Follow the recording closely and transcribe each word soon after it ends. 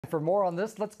For more on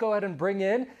this, let's go ahead and bring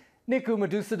in Nikku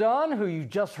Madhusudhan, who you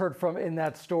just heard from in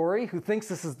that story, who thinks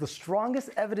this is the strongest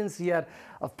evidence yet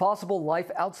of possible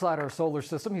life outside our solar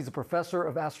system. He's a professor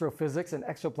of astrophysics and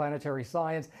exoplanetary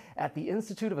science at the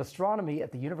Institute of Astronomy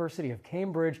at the University of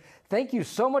Cambridge. Thank you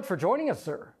so much for joining us,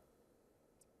 sir.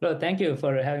 Well, thank you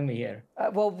for having me here.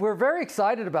 Well, we're very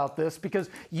excited about this because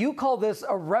you call this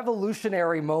a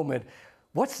revolutionary moment.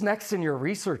 What's next in your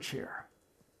research here?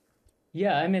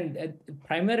 Yeah, I mean,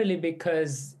 primarily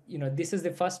because, this is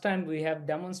the first time we have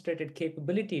demonstrated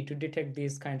capability to detect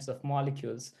these kinds of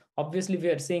molecules. Obviously, we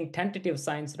are seeing tentative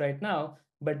signs right now,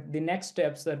 but the next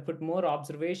steps are put more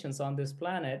observations on this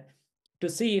planet to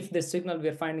see if the signal we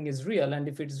are finding is real. And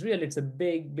if it's real, it's a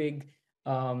big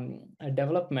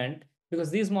development, because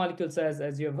these molecules,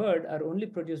 as you have heard, are only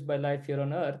produced by life here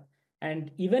on Earth.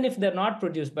 And even if they're not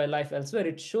produced by life elsewhere,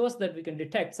 it shows that we can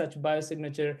detect such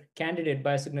candidate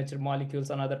biosignature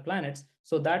molecules on other planets.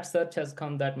 So that search has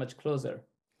come that much closer.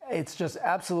 It's just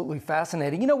absolutely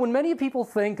fascinating. You know, when many people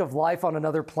think of life on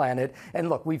another planet, and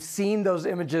look, we've seen those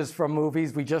images from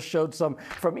movies. We just showed some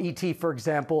from E.T., for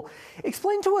example.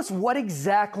 Explain to us what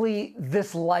exactly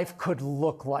this life could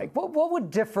look like. What would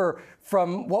differ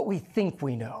from what we think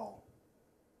we know?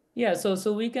 Yeah,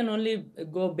 so we can only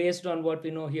go based on what we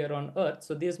know here on Earth.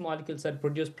 So these molecules are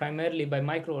produced primarily by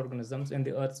microorganisms in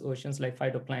the Earth's oceans, like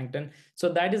phytoplankton. So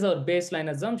that is our baseline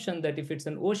assumption, that if it's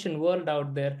an ocean world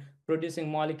out there producing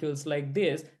molecules like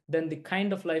this, then the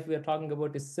kind of life we are talking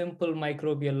about is simple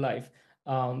microbial life,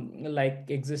 like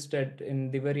existed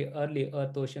in the very early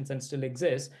Earth oceans and still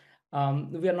exists.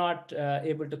 We are not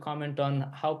able to comment on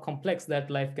how complex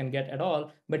that life can get at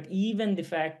all, but even the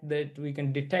fact that we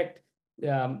can detect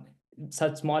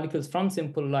such molecules from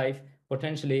simple life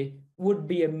potentially would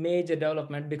be a major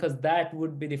development, because that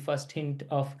would be the first hint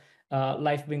of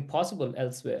life being possible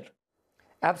elsewhere.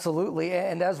 Absolutely.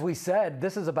 And as we said,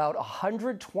 this is about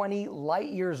 120 light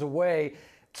years away.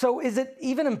 So is it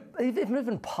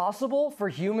even possible for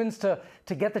humans to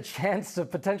get the chance to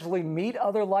potentially meet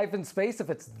other life in space if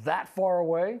it's that far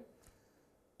away?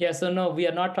 Yeah, so no, we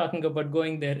are not talking about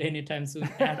going there anytime soon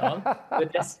at all.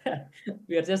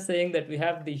 We are just saying that we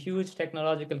have the huge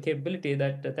technological capability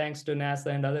that, thanks to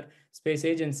NASA and other space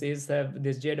agencies, have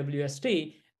this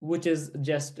JWST, which is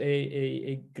just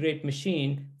a great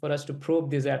machine for us to probe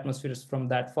these atmospheres from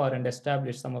that far and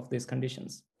establish some of these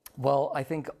conditions. Well, I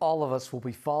think all of us will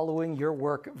be following your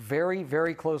work very,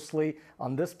 very closely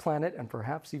on this planet and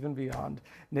perhaps even beyond.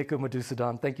 Nikku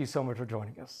Madhusudhan, thank you so much for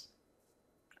joining us.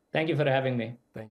 Thank you for having me. Thank you.